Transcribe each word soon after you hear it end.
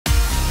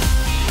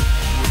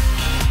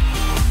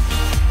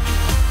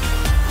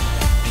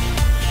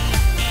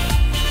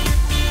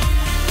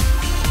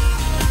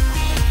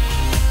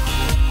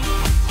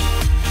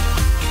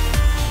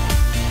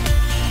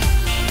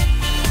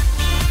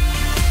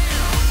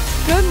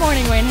Good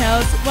morning, Wayne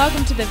Hills.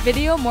 Welcome to the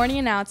video morning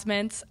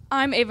announcements.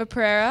 I'm Ava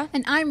Pereira.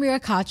 And I'm Rhea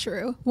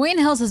Kocheru. Wayne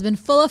Hills has been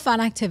full of fun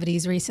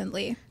activities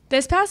recently.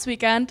 This past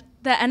weekend,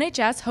 the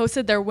NHS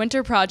hosted their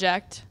winter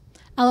project.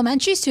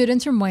 Elementary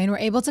students from Wayne were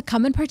able to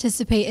come and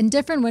participate in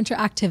different winter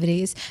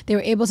activities. They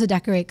were able to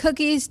decorate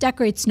cookies,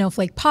 decorate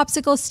snowflake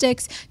popsicle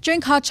sticks,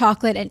 drink hot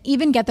chocolate, and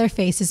even get their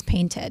faces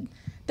painted.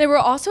 They were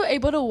also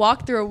able to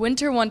walk through a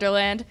winter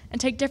wonderland and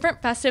take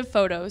different festive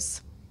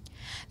photos.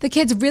 The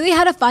kids really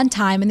had a fun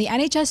time, and the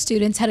NHS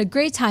students had a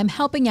great time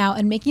helping out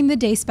and making the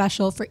day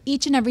special for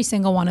each and every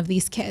single one of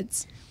these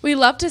kids. We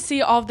love to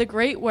see all of the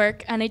great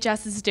work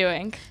NHS is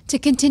doing. To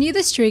continue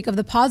the streak of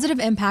the positive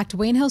impact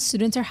Wayne Hills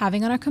students are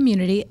having on our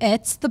community,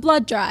 it's the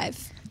blood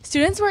drive.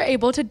 Students were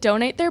able to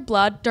donate their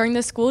blood during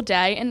the school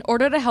day in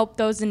order to help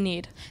those in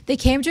need. They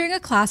came during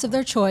a class of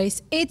their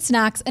choice, ate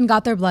snacks, and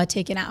got their blood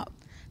taken out.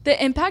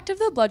 The impact of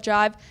the blood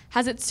drive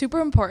has it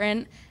super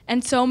important,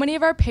 and so many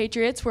of our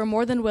patriots were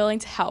more than willing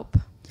to help.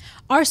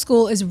 Our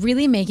school is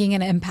really making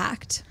an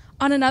impact.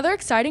 On another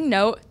exciting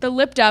note, the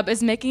Lip Dub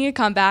is making a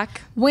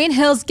comeback. Wayne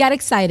Hills, get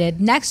excited.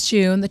 Next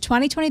June, the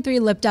 2023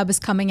 Lip Dub is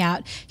coming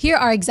out. Here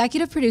are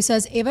executive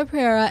producers Ava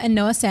Pereira and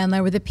Noah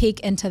Sandler with a peek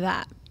into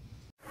that.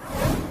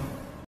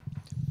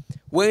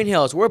 Wayne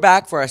Hills, we're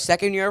back for our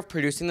second year of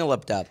producing the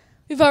Lip Dub.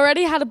 We've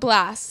already had a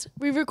blast.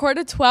 We've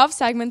recorded 12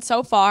 segments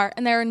so far,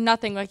 and they are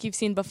nothing like you've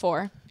seen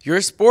before.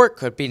 Your sport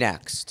could be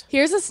next.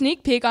 Here's a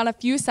sneak peek on a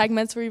few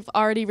segments we've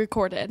already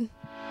recorded.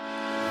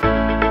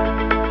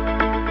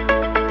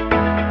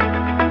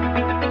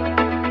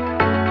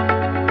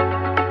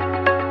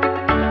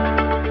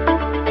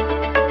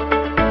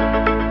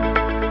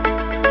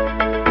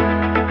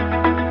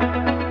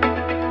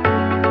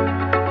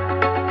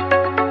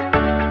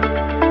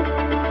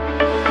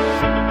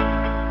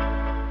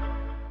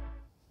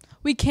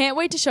 We can't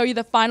wait to show you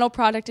the final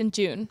product in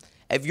June.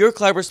 If your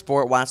club or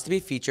sport wants to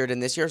be featured in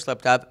this year's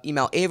Lip Dub,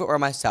 email Ava or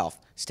myself.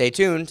 Stay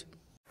tuned.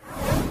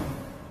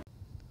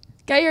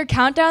 Get your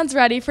countdowns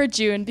ready for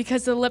June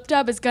because the Lip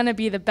Dub is going to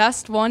be the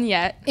best one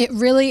yet. It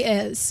really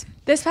is.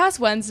 This past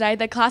Wednesday,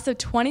 the class of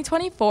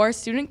 2024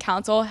 Student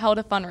Council held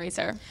a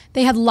fundraiser.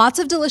 They had lots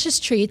of delicious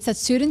treats that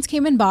students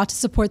came and bought to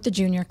support the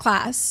junior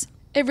class.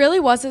 It really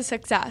was a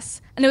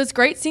success, and it was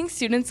great seeing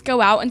students go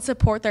out and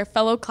support their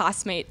fellow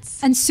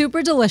classmates. And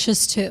super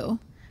delicious too.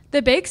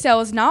 The bake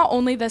sale is not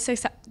only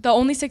the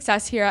only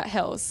success here at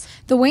Hills.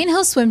 The Wayne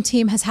Hills swim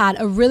team has had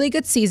a really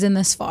good season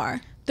this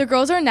far. The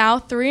girls are now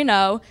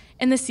 3-0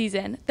 in the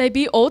season. They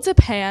beat Old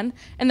Japan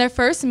in their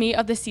first meet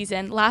of the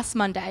season last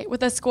Monday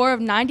with a score of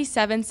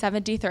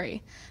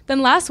 97-73.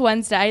 Then last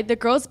Wednesday, the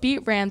girls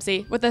beat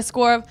Ramsey with a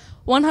score of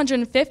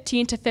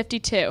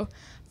 115-52.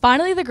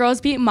 Finally, the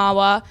girls beat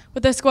Mawa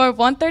with a score of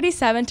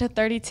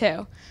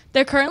 137-32.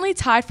 They're currently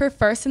tied for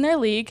first in their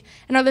league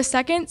and are the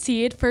second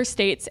seed for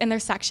states in their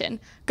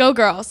section. Go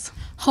girls!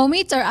 Home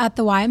meets are at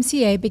the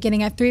YMCA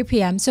beginning at 3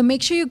 p.m., so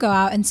make sure you go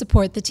out and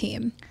support the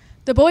team.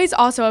 The boys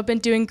also have been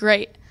doing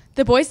great.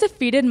 The boys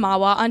defeated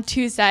Mawa on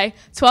Tuesday,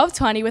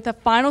 12-20, with a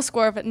final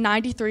score of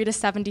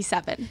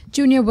 93-77.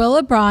 Junior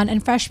Will LeBron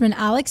and freshman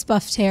Alex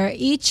Buffter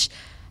each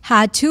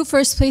had 2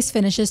 first-place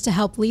finishes to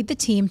help lead the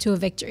team to a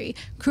victory.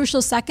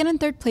 Crucial second and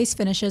third place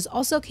finishes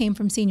also came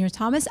from senior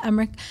Thomas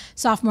Emmerich,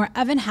 sophomore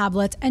Evan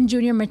Hablett, and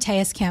junior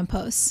Mateus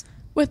Campos.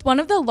 With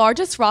one of the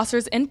largest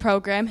rosters in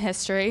program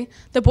history,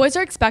 the boys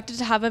are expected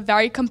to have a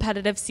very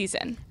competitive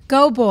season.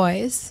 Go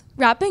boys!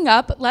 Wrapping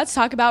up, let's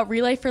talk about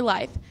Relay for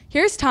Life.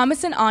 Here's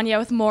Thomas and Anya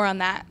with more on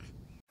that.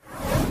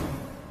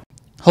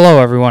 Hello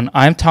everyone,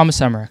 I'm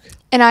Thomas Emmerich.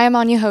 And I am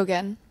Anya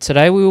Hogan.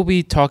 Today we will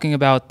be talking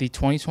about the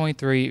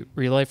 2023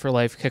 Relay for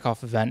Life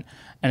kickoff event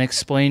and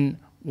explain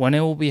when it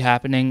will be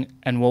happening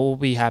and what will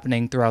be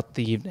happening throughout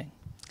the evening.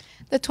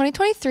 The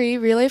 2023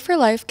 Relay for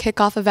Life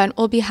kickoff event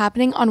will be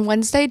happening on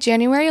Wednesday,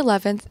 January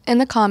 11th in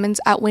the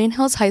Commons at Wayne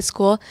Hills High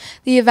School.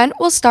 The event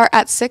will start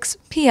at 6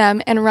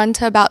 p.m. and run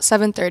to about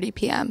 7:30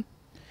 p.m.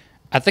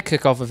 At the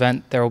kickoff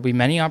event, there will be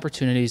many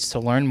opportunities to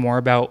learn more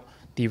about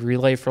the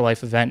Relay for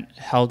Life event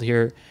held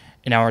here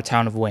in our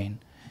town of Wayne.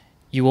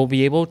 You will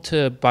be able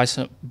to buy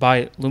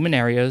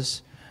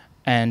luminarias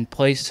and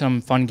play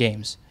some fun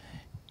games.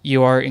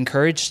 You are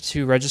encouraged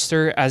to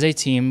register as a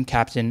team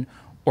captain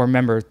or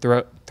member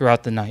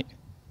throughout the night.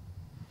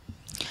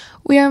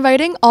 We are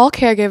inviting all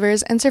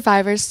caregivers and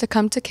survivors to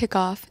come to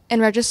kickoff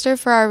and register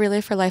for our Relay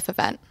for Life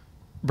event.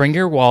 Bring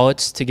your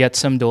wallets to get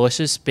some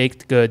delicious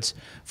baked goods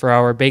for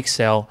our bake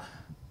sale.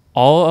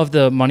 All of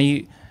the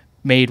money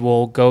made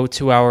will go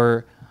to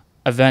our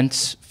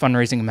event's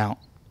fundraising amount.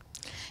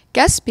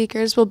 Guest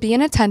speakers will be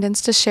in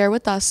attendance to share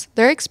with us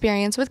their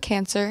experience with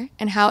cancer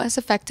and how it has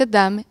affected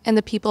them and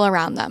the people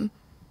around them.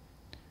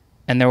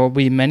 And there will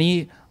be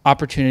many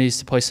opportunities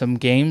to play some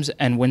games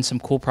and win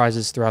some cool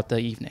prizes throughout the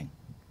evening.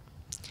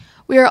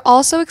 We are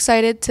also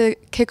excited to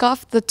kick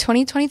off the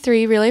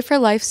 2023 Relay for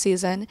Life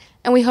season,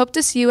 and we hope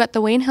to see you at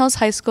the Wayne Hills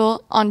High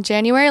School on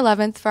January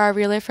 11th for our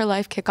Relay for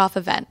Life kickoff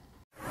event.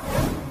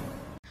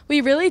 We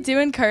really do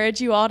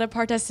encourage you all to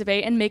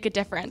participate and make a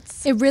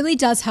difference. It really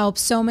does help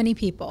so many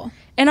people.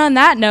 And on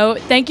that note,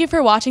 thank you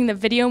for watching the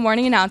video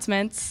morning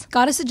announcements.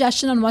 Got a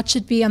suggestion on what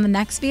should be on the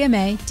next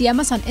VMA? DM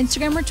us on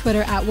Instagram or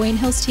Twitter at Wayne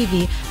Hills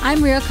TV.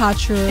 I'm Rhea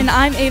Kotru. And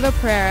I'm Ava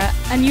Pereira,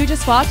 and you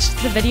just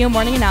watched the video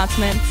morning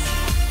announcements.